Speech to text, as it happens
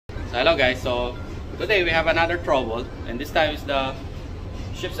So hello guys, so today we have another trouble, and this time is the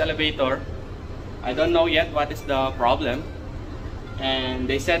ship's elevator. I don't know yet what is the problem, and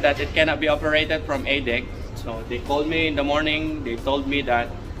they said that it cannot be operated from A deck. So they called me in the morning. They told me that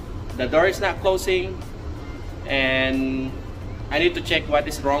the door is not closing and I need to check what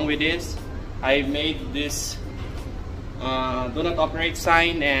is wrong with this. I made this do not operate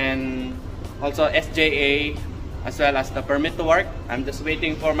sign and also SJA as well as the permit to work. I'm just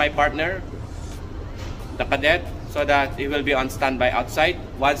waiting for my partner, the cadet, so that he will be on standby outside.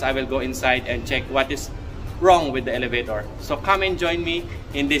 Once I will go inside and check what is wrong with the elevator. So come and join me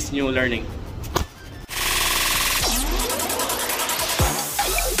in this new learning.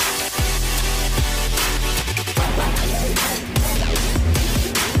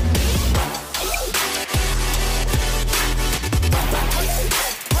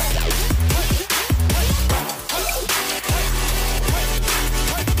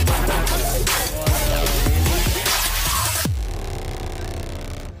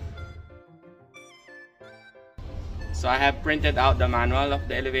 So I have printed out the manual of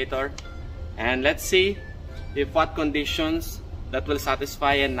the elevator, and let's see if what conditions that will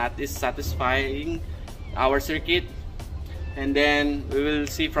satisfy and not is satisfying our circuit, and then we will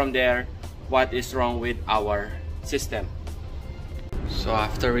see from there what is wrong with our system. So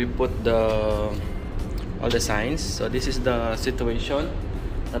after we put all the signs, so this is the situation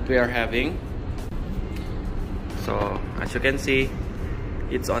that we are having. So as you can see,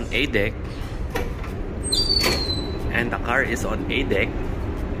 it's on A deck and the car is on A deck,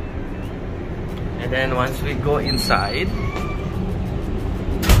 and then once we go inside,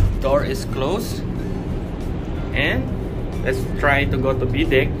 door is closed, and let's try to go to B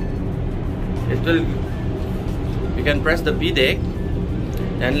deck. You can press the B deck,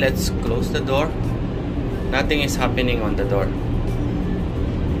 then let's close the door. Nothing is happening on the door.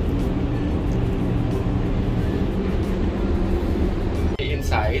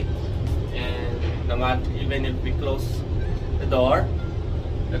 Inside, even if we close the door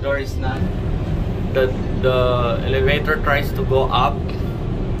is not, the elevator tries to go up.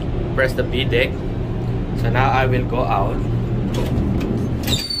 Press the B deck. So now I will go out.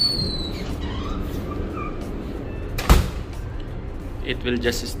 It will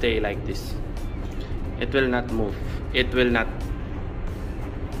just stay like this. It will not move. It will not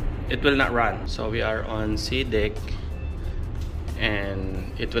run. So we are on C deck,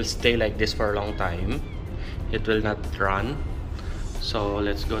 and it will stay like this for a long time. It will not run. So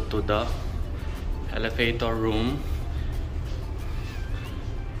let's go to the elevator room.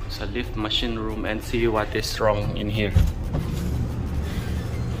 It's a lift machine room, and see what is wrong in here.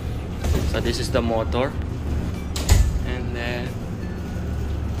 So this is the motor, and then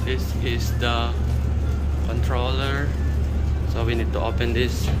this is the controller. So we need to open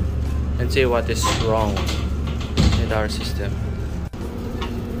this and see what is wrong with our system.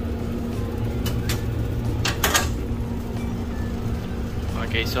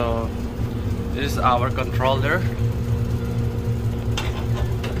 Okay, so this is our controller,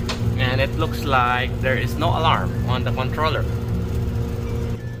 and it looks like there is no alarm on the controller.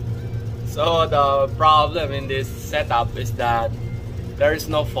 So the problem in this setup is that there is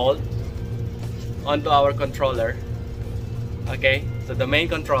no fault onto our controller. Okay, so the main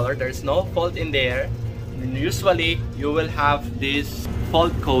controller, there's no fault in there. And usually you will have these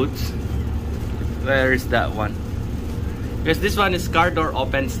fault codes. Where is that one? Because this one is car door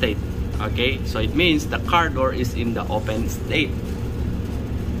open state. Okay, so it means the car door is in the open state,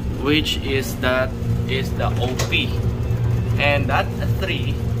 which is the OP, and that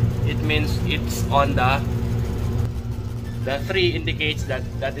 3, it means it's on the 3 indicates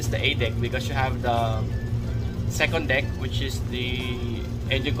that is the A deck, because you have the second deck, which is the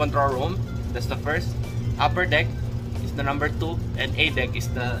engine control room. That's the first. Upper deck is the number 2, and A deck is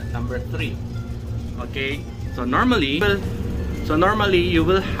the number 3. Okay, so normally you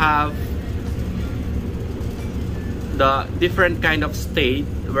will have the different kind of state,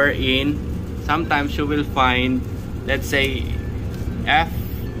 wherein sometimes you will find, let's say,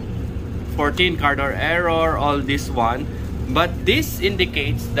 F14 car door error, all this one. But this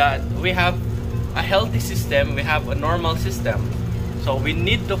indicates that we have a healthy system, we have a normal system. So we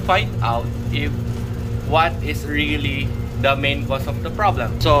need to find out if what is really the main cause of the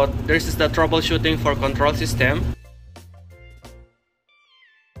problem. So this is the troubleshooting for control system.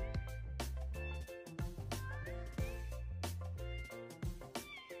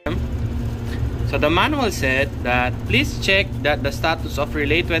 So the manual said that please check that the status of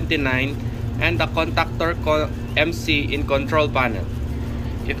relay 29 and the contactor MC in control panel.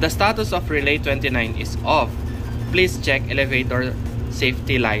 If the status of relay 29 is off, please check elevator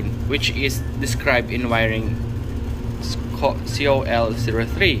safety line, which is described in wiring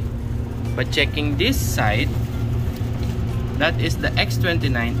COL03. But checking this side, that is the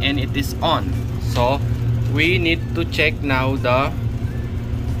X29 and it is on. So we need to check now the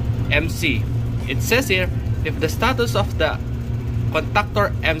MC. It says here, if the status of the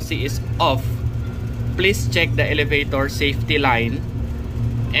contactor MC is off, please check the elevator safety line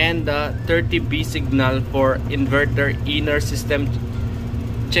and the 30B signal for inverter inner system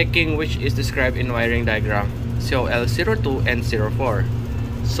checking, which is described in wiring diagram COL02 and 04.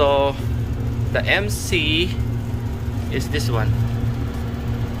 So the MC is this one,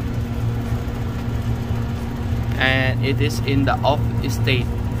 and it is in the off state.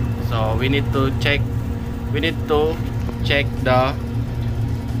 So we need to check the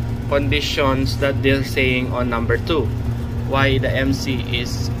conditions that they're saying on number 2, why the MC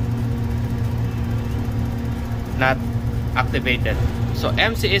is not activated. So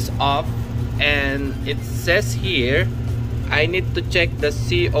MC is off, and it says here I need to check the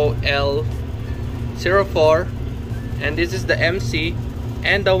COL04, and this is the MC,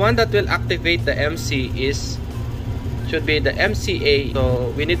 and the one that will activate the MC should be the MCA.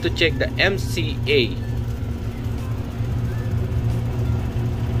 So we need to check the MCA.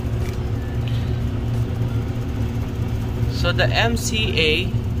 So the MCA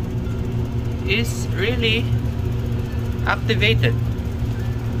is really activated.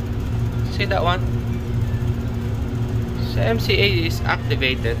 See that one? So MCA is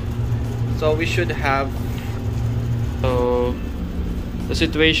activated. So we should have. So the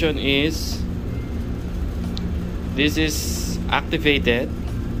situation is, this is activated,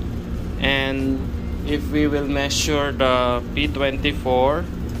 and if we will measure the P24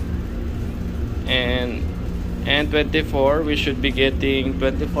 and N24, we should be getting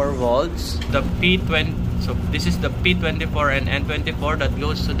 24 volts. The P20, so this is the P24 and N24 that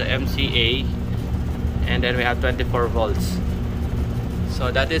goes to the MCA, and then we have 24 volts.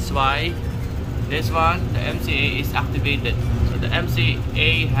 So that is why this one, the MCA, is activated. So the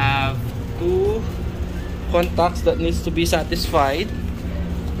MCA have 2 contacts that needs to be satisfied.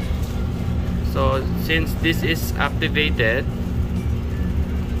 So since this is activated,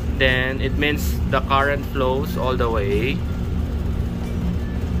 then it means the current flows all the way,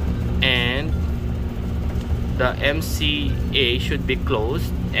 and the MCA should be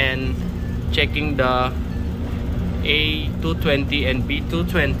closed. And checking the A220 and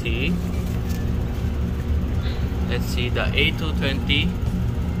B220, let's see the A220.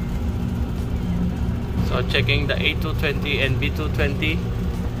 So checking the A220 and B220,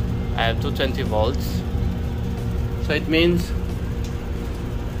 I have 220 volts. So it means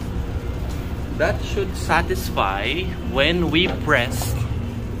that should satisfy when we press.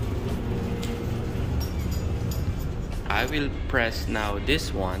 I will press now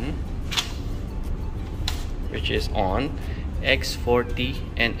this one, which is on. X40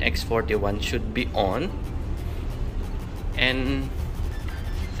 and X41 should be on. And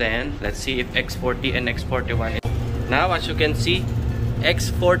then let's see if X40 and X41 is. Now as you can see,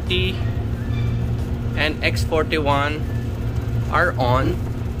 X40 and X41 are on.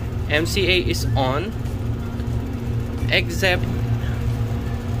 MCA is on, except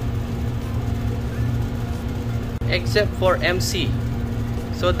for MC.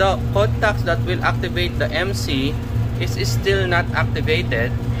 So the contacts that will activate the MC is still not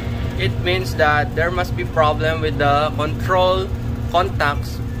activated. It means that there must be problem with the control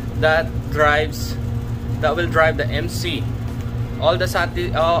contacts that will drive the MC. All the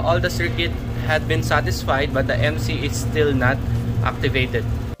circuit had been satisfied, but the MC is still not activated.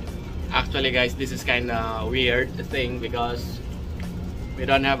 Actually guys, this is kind of weird thing because we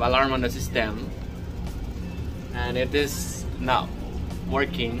don't have alarm on the system, and it is not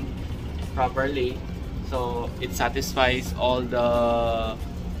working properly. So it satisfies all the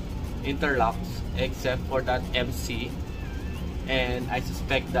interlocks except for that MC, and I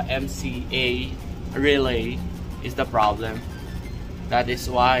suspect the MCA relay is the problem. That is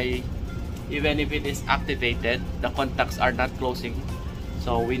why even if it is activated, the contacts are not closing.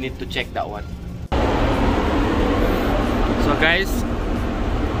 So we need to check that one. So guys,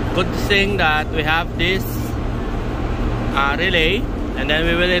 good thing that we have this relay, and then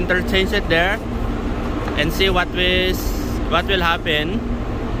we will interchange it there and see what will happen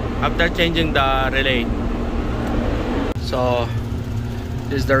after changing the relay. So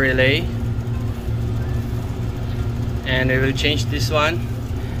this is the relay, and we will change this one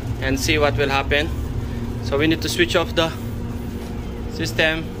and see what will happen. So we need to switch off the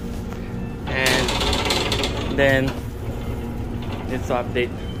system, and then need to update.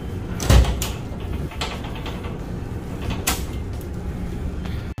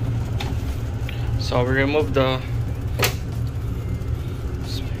 So we remove the,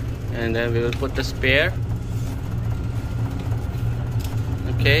 and then we will put the spare.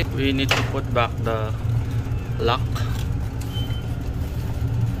 Okay, we need to put back the lock.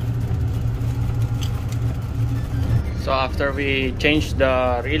 So after we change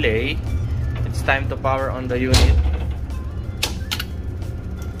the relay, it's time to power on the unit.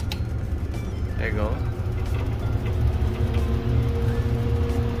 There you go.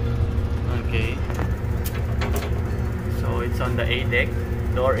 Okay, so it's on the A deck.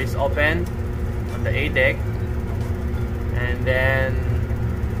 Door is open on the A deck, and then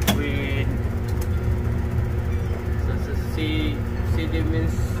we CD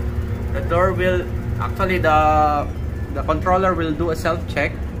means the door will actually the controller will do a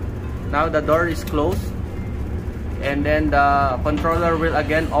self-check. Now the door is closed, and then the controller will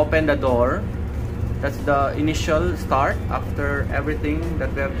again open the door. That's the initial start after everything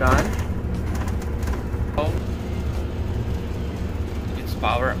that we have done. It's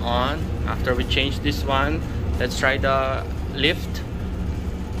power on. After we change this one, let's try the lift.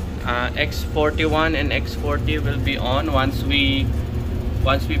 X41 and X40 will be on once we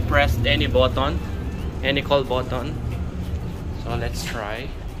press any button, any call button. So let's try.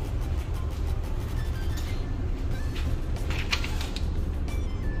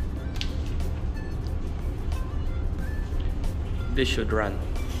 This should run.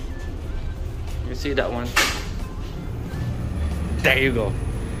 You see that one? There you go.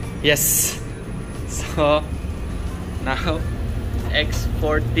 Yes. So now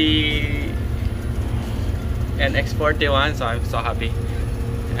X40 and X41, so I'm so happy.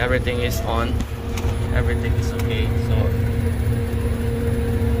 Everything is on. Everything is okay. So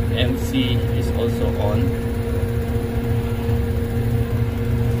MC is also on.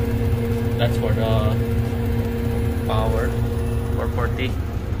 That's for the power 440.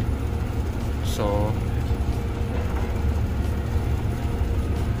 So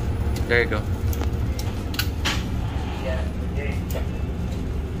there you go.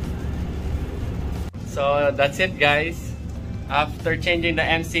 So that's it, guys. After changing the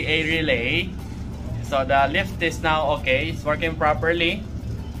MCA relay, so the lift is now okay. It's working properly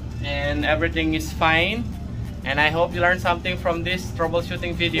and everything is fine. And I hope you learned something from this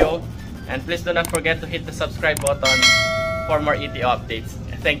troubleshooting video. And please do not forget to hit the subscribe button for more ETO updates.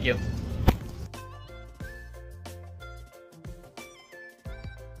 Thank you.